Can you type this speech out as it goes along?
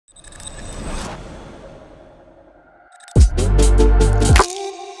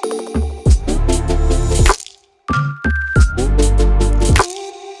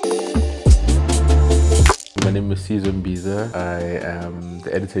name is Caesar Mbiza. I am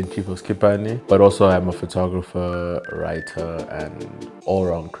the editor-in-chief of Zkhiphani, but also I'm a photographer, writer, and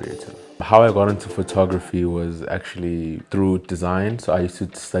all-round creative. How I got into photography was actually through design. So I used to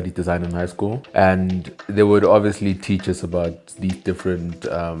study design in high school, and they would obviously teach us about these different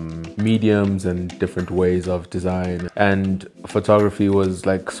mediums and different ways of design. And photography was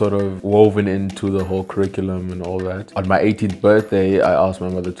like sort of woven into the whole curriculum and all that. On my 18th birthday, I asked my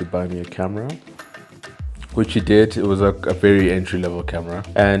mother to buy me a camera, which she did. It was a very entry-level camera,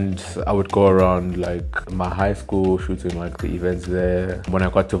 and I would go around like my high school shooting like the events there. When I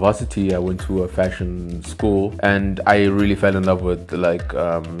got to varsity, I went to a fashion school, and I really fell in love with like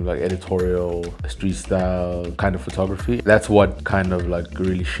editorial, street style kind of photography. That's what kind of like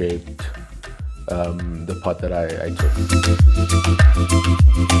really shaped the part that I took.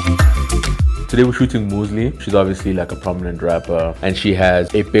 Today we're shooting Moozlie. She's obviously like a prominent rapper, and she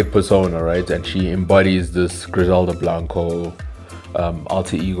has a big persona, right? And she embodies this Griselda Blanco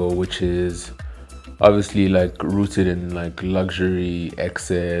alter ego, which is obviously like rooted in like luxury,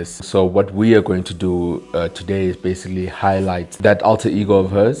 excess. So what we are going to do today is basically highlight that alter ego of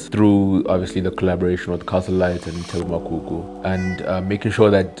hers through obviously the collaboration with Castle Lite and Thebe Magugu, and making sure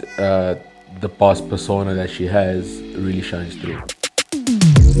that the boss persona that she has really shines through.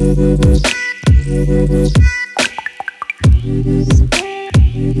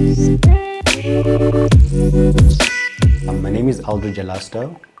 My name is Aldridge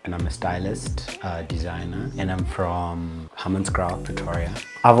Elasto, and I'm a stylist, designer, and I'm from Hammanskraal, Pretoria.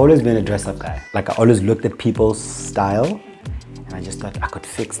 I've always been a dress-up guy. Like, I always looked at people's style, and I just thought I could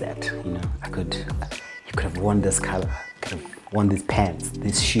fix that. You know, you could have worn this color, could have worn these pants,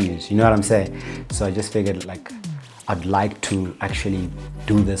 these shoes. You know what I'm saying? So I just figured like I'd like to actually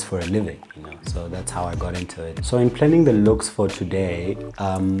do this for a living, you know, so that's how I got into it. So in planning the looks for today,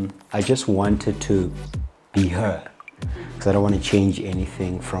 I just wanted to be her, because I don't want to change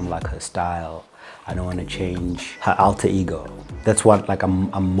anything from like her style. I don't want to change her alter ego. That's what like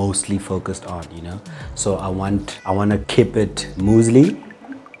I'm mostly focused on, you know. So I want to keep it Moozlie,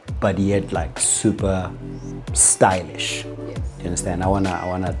 but yet like super stylish. You understand? I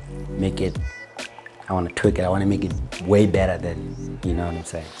wanna make it. I want to tweak it. I want to make it way better than, you know what I'm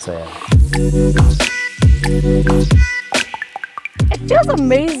saying? So yeah. It feels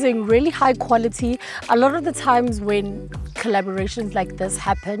amazing, really high quality. A lot of the times when collaborations like this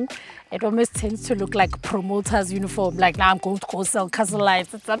happen, it almost tends to look like promoter's uniform. Like, now I'm going to go sell Castle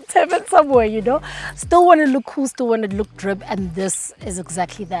Lite at some table somewhere, you know? Still want to look cool, still want to look drip, and this is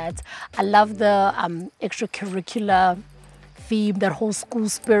exactly that. I love the extracurricular theme, that whole school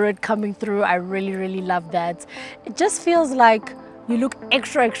spirit coming through. I really, really love that. It just feels like you look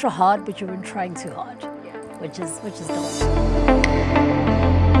extra, extra hard, but you've been trying too hard, which is dope.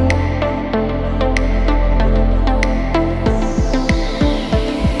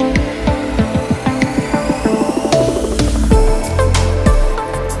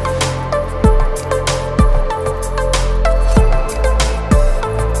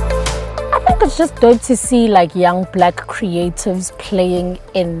 It's just dope to see like young black creatives playing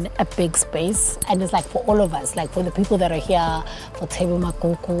in a big space, and it's like for all of us, like for the people that are here, for Thebe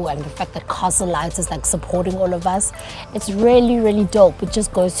Magugu, and the fact that Castle Lite is like supporting all of us. It's really, really dope. It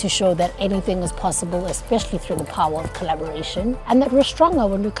just goes to show that anything is possible, especially through the power of collaboration, and that we're stronger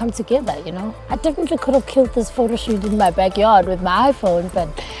when we come together, you know. I definitely could have killed this photo shoot in my backyard with my iPhone, but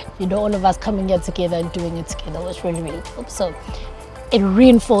you know, all of us coming here together and doing it together was really, really dope. So it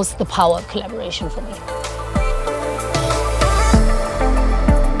reinforced the power of collaboration for me.